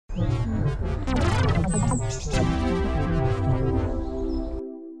Hey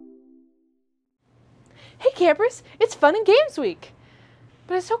campers, it's Fun and Games Week!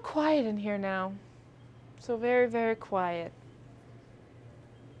 But it's so quiet in here now. So very, very quiet.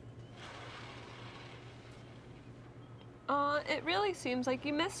 It really seems like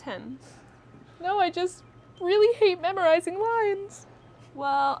you miss him. No, I just really hate memorizing lines.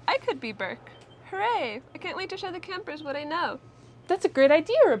 Well, I could be Burke. Hooray! I can't wait to show the campers what I know. That's a great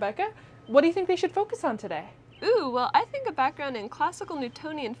idea, Rebecca. What do you think they should focus on today? Ooh, well, I think a background in classical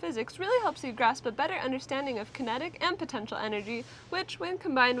Newtonian physics really helps you grasp a better understanding of kinetic and potential energy, which, when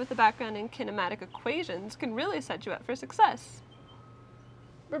combined with a background in kinematic equations, can really set you up for success.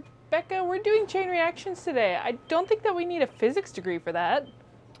 Rebecca, we're doing chain reactions today. I don't think that we need a physics degree for that.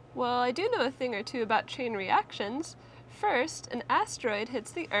 Well, I do know a thing or two about chain reactions. First, an asteroid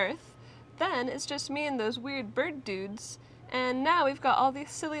hits the Earth, then it's just me and those weird bird dudes, and now we've got all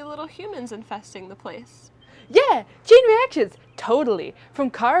these silly little humans infesting the place. Yeah, chain reactions, totally. From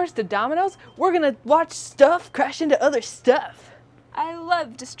cars to Dominos, we're gonna watch stuff crash into other stuff. I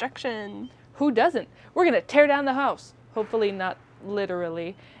love destruction. Who doesn't? We're gonna tear down the house. Hopefully not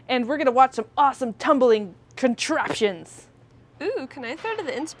literally. And we're gonna watch some awesome tumbling contraptions. Ooh, can I throw to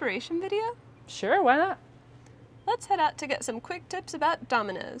the inspiration video? Sure, why not? Let's head out to get some quick tips about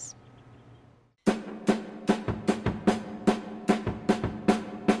Dominos.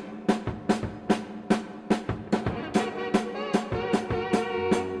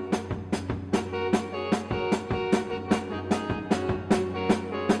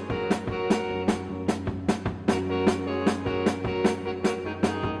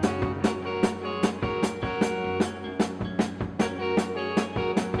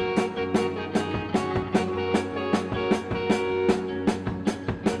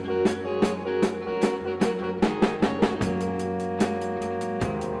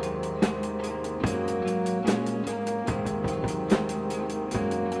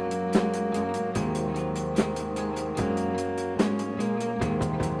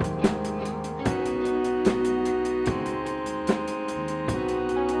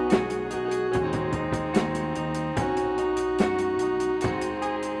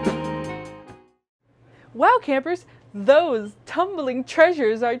 Wow, campers, those tumbling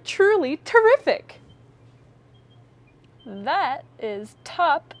treasures are truly terrific. That is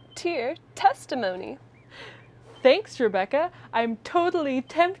top-tier testimony. Thanks, Rebecca. I'm totally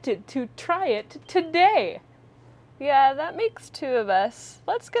tempted to try it today. Yeah, that makes two of us.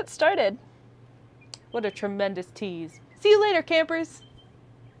 Let's get started. What a tremendous tease. See you later, campers.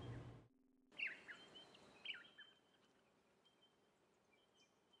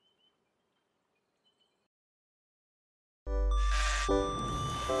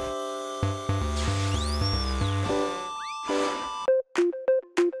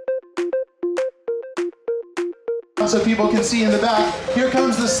 So people can see in the back. Here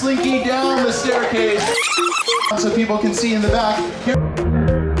comes the slinky down the staircase. So people can see in the back. Here.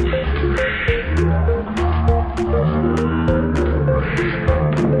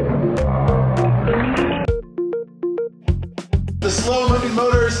 The slow moving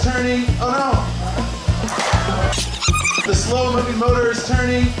motor is turning. Oh no! The slow moving motor is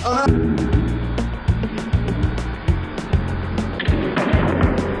turning. Oh no!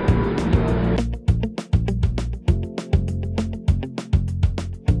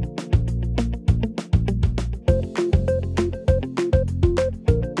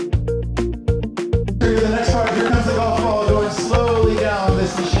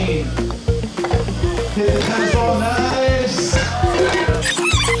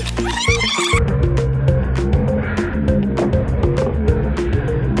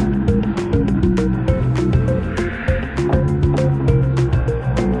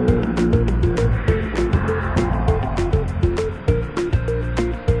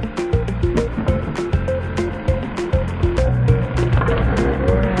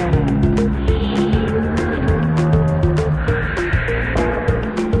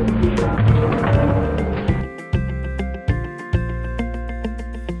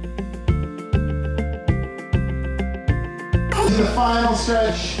 The final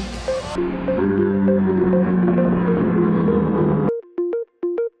stretch.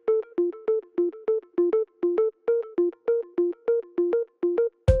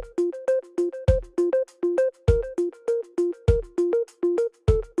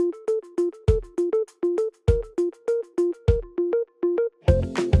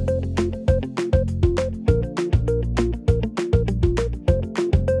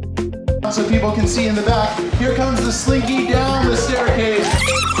 So people can see in the back. Here comes the slinky down the staircase.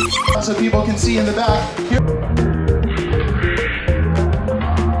 So people can see in the back. Here.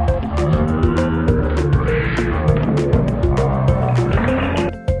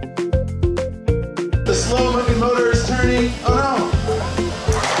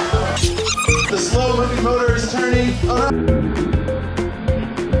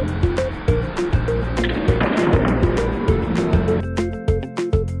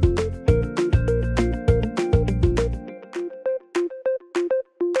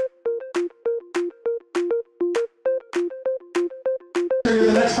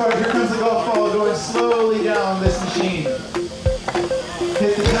 next part. Here comes the golf ball going slowly down this machine.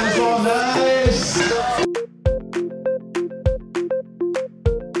 Hit the tennis ball, nice.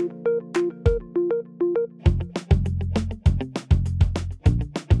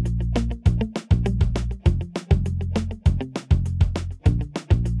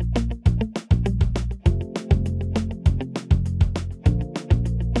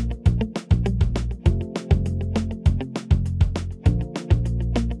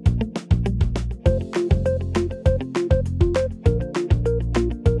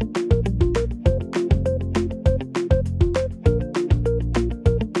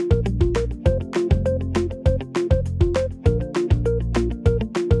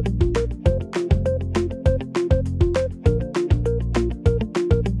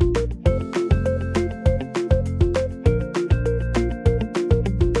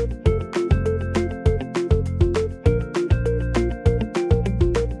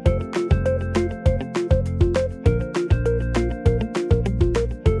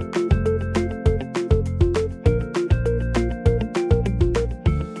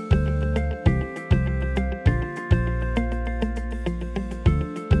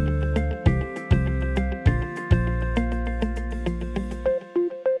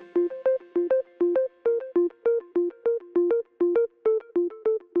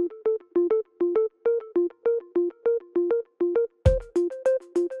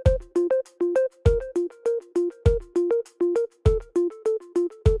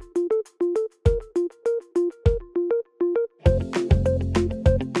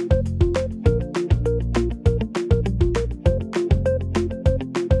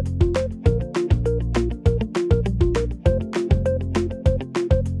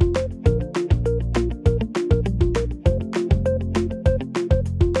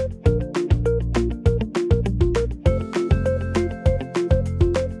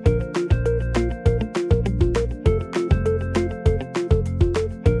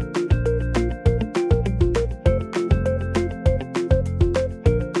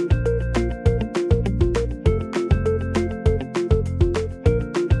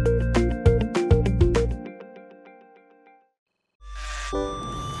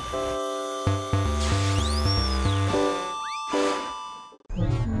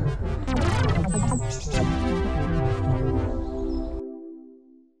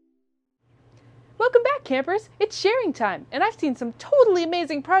 Welcome back, campers! It's sharing time, and I've seen some totally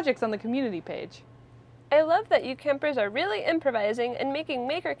amazing projects on the community page. I love that you campers are really improvising and making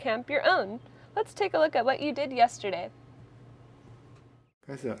Maker Camp your own. Let's take a look at what you did yesterday.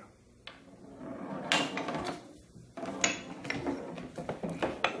 开始。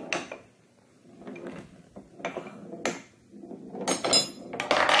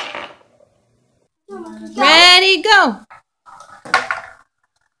Ready, go!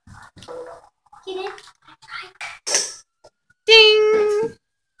 Ding!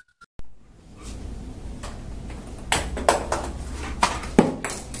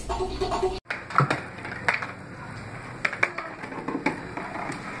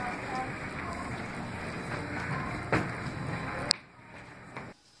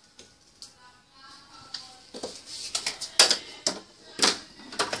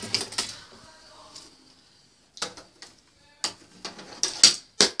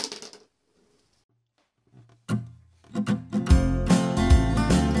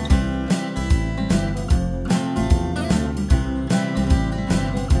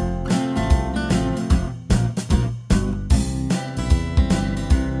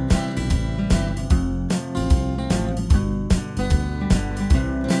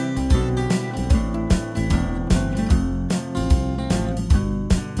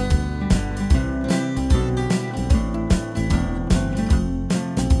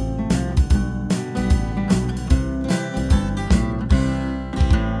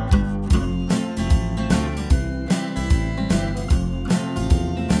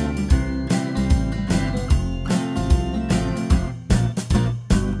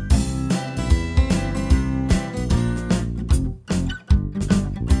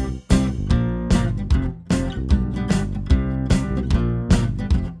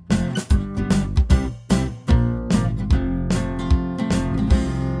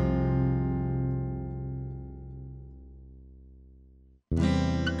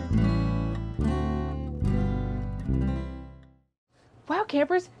 Wow,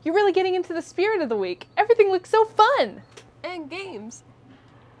 campers, you're really getting into the spirit of the week. Everything looks so fun! And games.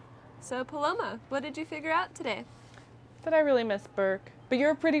 So Paloma, what did you figure out today? That I really miss Burke, but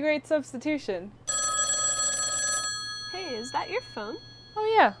you're a pretty great substitution. Hey, is that your phone?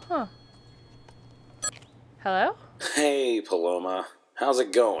 Oh yeah, huh. Hello? Hey, Paloma. How's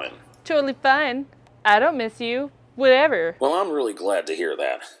it going? Totally fine. I don't miss you. Whatever. Well, I'm really glad to hear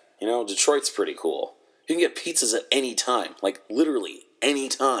that. You know, Detroit's pretty cool. You can get pizzas at any time. Like, literally any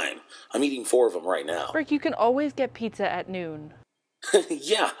time. I'm eating 4 of them right now. Burke, you can always get pizza at noon.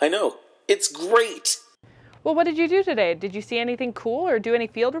 Yeah, I know. It's great! Well, what did you do today? Did you see anything cool or do any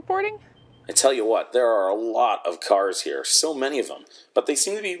field reporting? I tell you what, there are a lot of cars here, so many of them, but they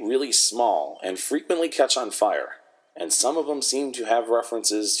seem to be really small and frequently catch on fire. And some of them seem to have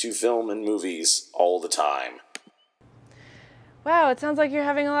references to film and movies all the time. Wow, it sounds like you're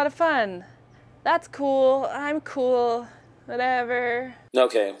having a lot of fun. That's cool. I'm cool. Whatever.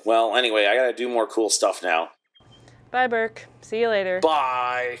 Okay, well, anyway, I gotta do more cool stuff now. Bye, Burke. See you later.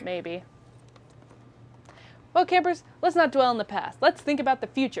 Bye! Maybe. Well, campers, let's not dwell in the past. Let's think about the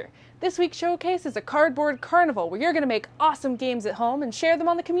future. This week's showcase is a cardboard carnival where you're going to make awesome games at home and share them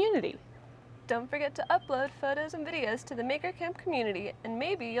on the community. Don't forget to upload photos and videos to the makercamp community, and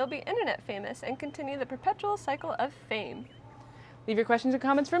maybe you'll be internet famous and continue the perpetual cycle of fame. Leave your questions and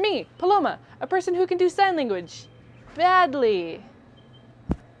comments for me, Paloma, a person who can do sign language badly.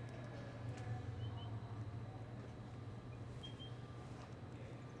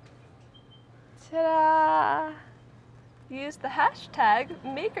 Ta-da! Use the hashtag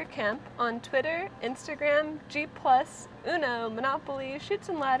makercamp on Twitter, Instagram, G+, Uno, Monopoly, Chutes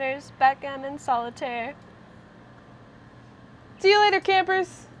and Ladders, Backgammon, Solitaire. See you later,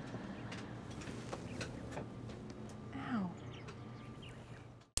 campers!